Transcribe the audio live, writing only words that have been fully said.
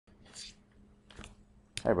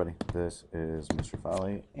Hi everybody, this is Mr.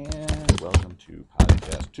 Folly, and welcome to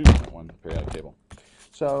Podcast 2.1, Periodic Table.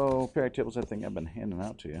 So, periodic table is that thing I've been handing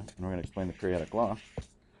out to you, and we're going to explain the periodic law,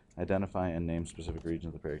 identify and name specific regions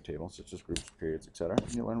of the periodic table, such as groups, periods, etc.,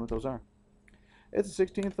 and you'll learn what those are. It's the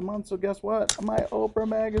 16th of the month, so guess what? My Oprah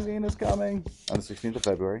magazine is coming on the 16th of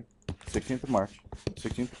February, 16th of March,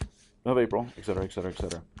 16th of April, etc., etc.,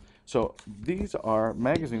 etc. So,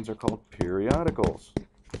 magazines are called periodicals.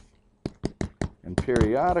 And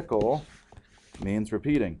periodical means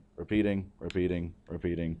repeating.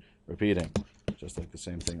 Just like the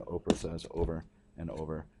same thing Oprah says over and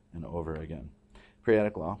over and over again.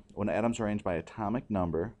 Periodic law. When atoms are arranged by atomic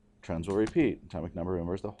number, trends will repeat. Atomic number,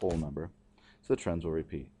 remember, is the whole number. So the trends will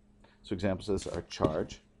repeat. So examples of this are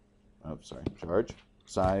charge,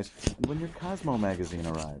 size, and when your Cosmo magazine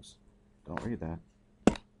arrives. Don't read that.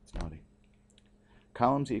 It's naughty.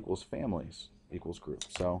 Columns equals families equals groups.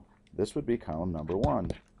 So this would be column number 1.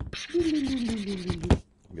 I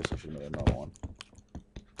guess I should have made another one.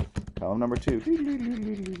 Column number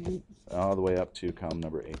 2. All the way up to column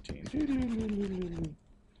number 18.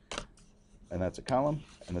 And that's a column,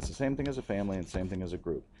 and it's the same thing as a family and same thing as a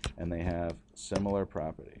group. And they have similar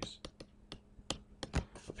properties.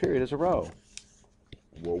 A period is a row.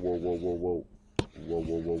 Whoa, whoa, whoa, whoa, whoa. Whoa,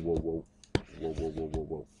 whoa, whoa, whoa, whoa. Whoa, whoa, whoa, whoa,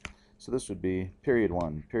 whoa. So this would be period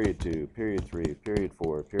 1, period 2, period 3, period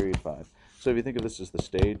 4, period 5. So if you think of this as the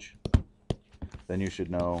stage, then you should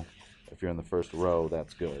know if you're in the first row,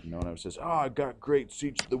 that's good. No one ever says, oh, I got great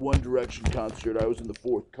seats to the One Direction concert. I was in the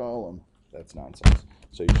 4th column. That's nonsense.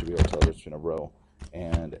 So you should be able to tell the difference between a row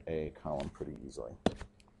and a column pretty easily.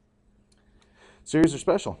 Series are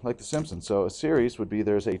special, like The Simpsons. So a series would be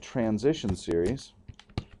there's a transition series.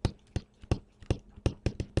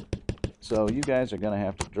 So you guys are going to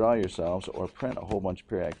have to draw yourselves or print a whole bunch of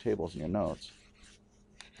periodic tables in your notes.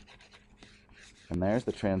 And there's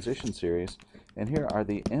the transition series. And here are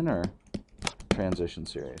the inner transition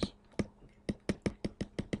series.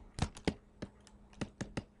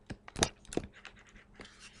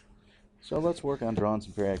 So let's work on drawing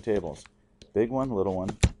some periodic tables. Big one, little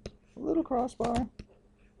crossbar.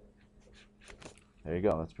 There you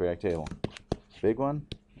go, that's a periodic table. Big one,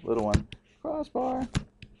 little one, crossbar.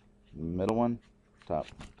 Middle one, top.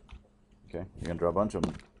 Okay, you're going to draw a bunch of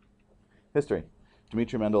them. History.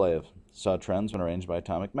 Dmitri Mendeleev saw trends when arranged by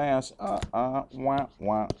atomic mass.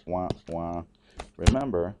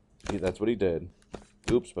 Remember, that's what he did.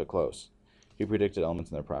 Oops, but close. He predicted elements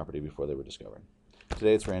and their property before they were discovered.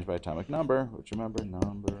 Today it's arranged by atomic number, which remember,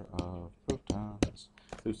 number of protons.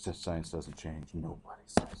 Who says science doesn't change? Nobody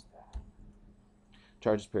says that.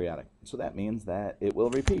 Charge is periodic, so that means that it will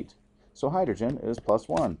repeat. So hydrogen is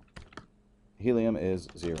 +1. Helium is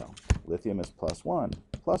 0. Lithium is +1,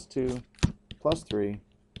 +2, +3,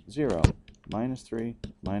 0, -3,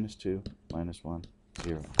 -2, -1,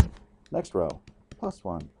 0. Next row,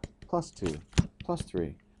 +1, +2,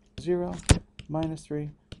 +3, 0,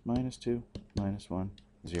 -3, -2, -1,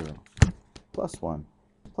 0. +1,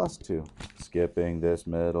 +2, skipping this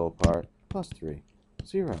middle part, +3,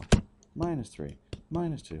 0, -3,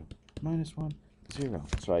 -2, -1, 0.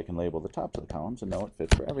 So I can label the tops of the columns and know it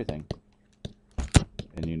fits for everything.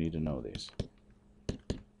 And you need to know these.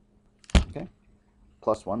 Okay?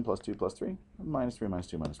 +1, +2, +3, -3,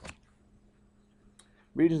 -2, -1.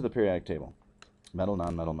 Regions of the periodic table. Metal,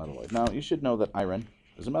 non-metal, metalloid. Now, you should know that iron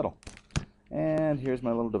is a metal. And here's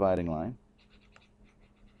my little dividing line.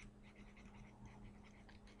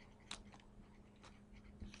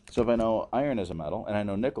 So if I know iron is a metal, and I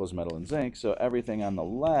know nickel is metal and zinc, so everything on the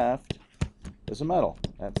left is a metal.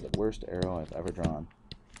 That's the worst arrow I've ever drawn.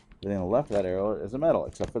 Everything on the left of that arrow is a metal,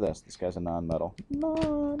 except for this. This guy's a non-metal.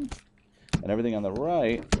 And everything on the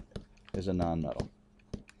right is a non-metal.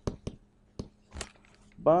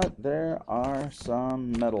 But there are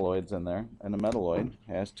some metalloids in there, and a metalloid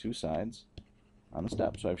has 2 sides on a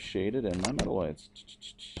step. So I've shaded in my metalloids.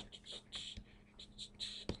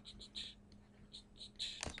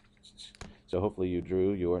 So hopefully you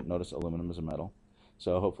drew your, notice aluminum is a metal.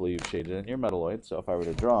 So hopefully you've shaded in your metalloid. So if I were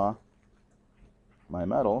to draw my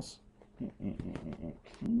metals,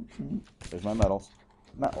 there's my metals.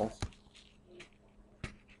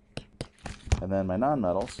 And then my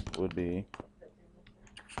non-metals would be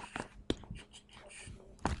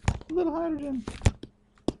little hydrogen.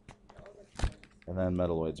 And then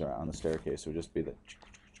metalloids are on the staircase, so it would just be the...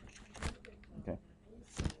 Okay.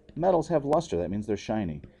 Metals have luster, that means they're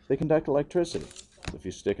shiny. They conduct electricity. If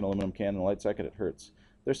you stick an aluminum can in a light socket, it hurts.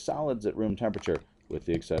 They're solids at room temperature, with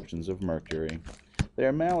the exceptions of mercury. They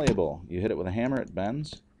are malleable. You hit it with a hammer, it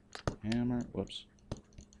bends. Hammer, whoops.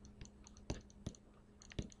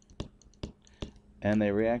 and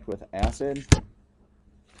they react with acid,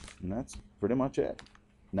 and that's pretty much it.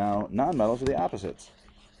 Now, nonmetals are the opposites.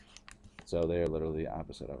 So they are literally the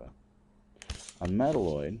opposite of it. A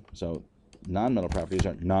metalloid, so nonmetal properties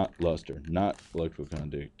are not luster, not electrical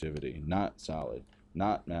conductivity, not solid,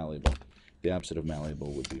 not malleable. The opposite of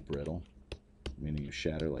malleable would be brittle, meaning you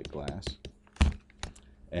shatter like glass.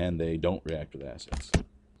 And they don't react with acids.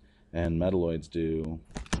 And metalloids do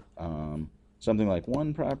something like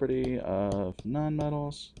one property of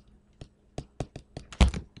nonmetals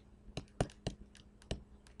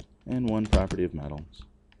and one property of metals.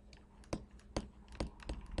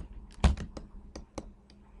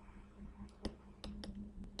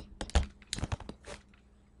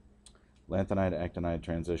 Lanthanide, actinide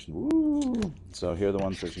transition. Woo! So here are the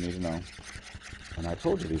ones that you need to know. And I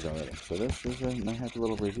told you these already. So this is I have a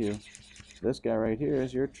little review. This guy right here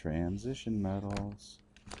is your transition metals.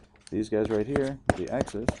 These guys right here, the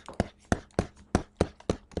X's,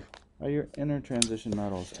 are your inner transition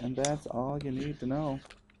metals. And that's all you need to know.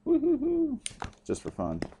 Woo-hoo-hoo! Just for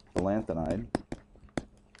fun. The lanthanide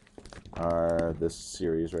are this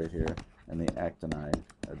series right here, and the actinide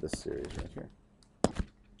are this series right here.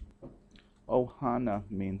 Ohana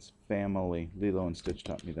means family. Lilo and Stitch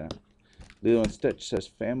taught me that. Lilo and Stitch says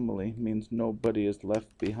family means nobody is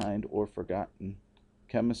left behind or forgotten.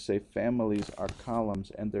 Chemists say families are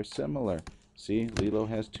columns and they're similar. See, Lilo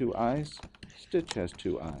has 2 eyes, Stitch has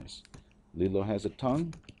 2 eyes. Lilo has a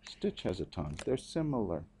tongue, Stitch has a tongue. They're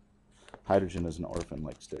similar. Hydrogen is an orphan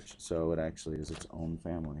like Stitch, so it actually is its own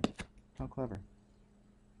family. How clever.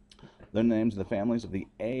 They're the names of the families of the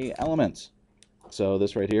A elements. So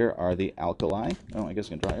this right here are the alkali. Oh, I guess I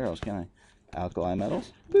can draw arrows, can I? Alkali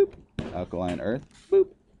metals, boop. Alkaline earth, boop.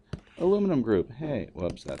 Aluminum group, hey,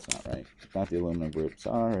 whoops, that's not right. Not the aluminum group,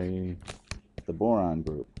 sorry. The boron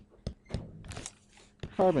group.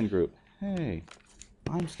 Carbon group, hey,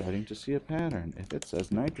 I'm starting to see a pattern. If it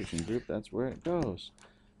says nitrogen group, that's where it goes.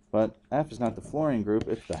 But F is not the fluorine group,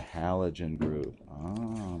 it's the halogen group.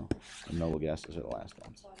 Oh, the noble gases are the last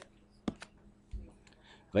ones.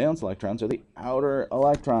 Valence electrons are the outer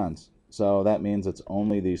electrons. So that means it's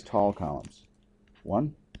only these tall columns.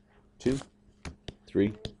 1, 2,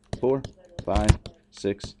 3, 4, 5,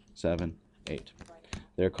 6, 7, 8.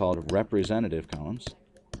 They're called representative columns.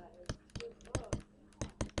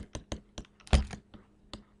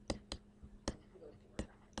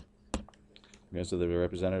 Okay, so they're the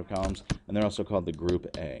representative columns, and they're also called the group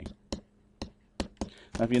A.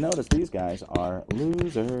 Now, if you notice, these guys are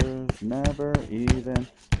losers, never even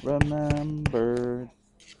remembered.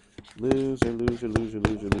 Loser, loser, loser,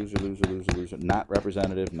 loser, loser, loser, loser, loser. Not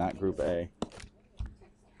representative, not group A.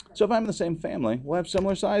 So if I'm in the same family, we'll have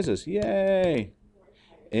similar sizes. Yay!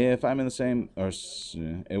 If I'm in the same,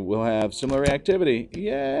 we'll have similar reactivity.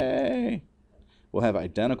 Yay! We'll have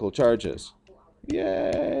identical charges.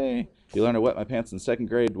 Yay! You learned to wet my pants in 2nd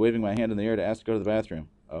grade, waving my hand in the air to ask to go to the bathroom.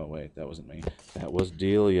 Oh, wait, that wasn't me. That was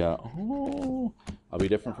Delia. Oh, I'll be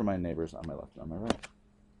different from my neighbors on my left and on my right.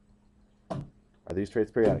 Are these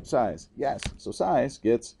traits periodic? Size, yes. So size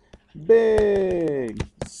gets big,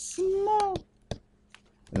 small.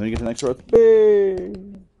 And then you get to the next row, it's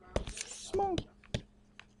big, small.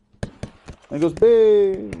 Then it goes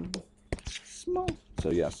big, small. So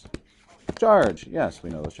yes. Charge, yes, we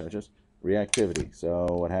know those charges. Reactivity, so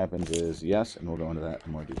what happens is yes, and we'll go into that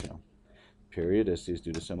in more detail. Periodicity is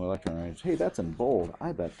due to similar electron arrangements. Hey, that's in bold.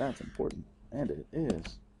 I bet that's important. And it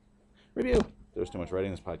is. Review. There was too much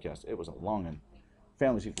writing in this podcast. It was a long one.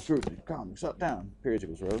 Families equals groups, columns up, down. Periods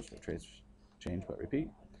equals rows. Traits change but repeat.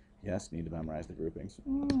 Yes, need to memorize the groupings.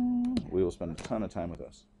 We will spend a ton of time with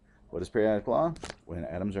this. What is periodic law? When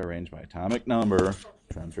atoms are arranged by atomic number,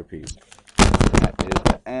 trends repeat. That is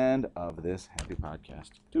the end of this happy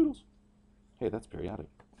podcast. Toodles. Hey, that's periodic.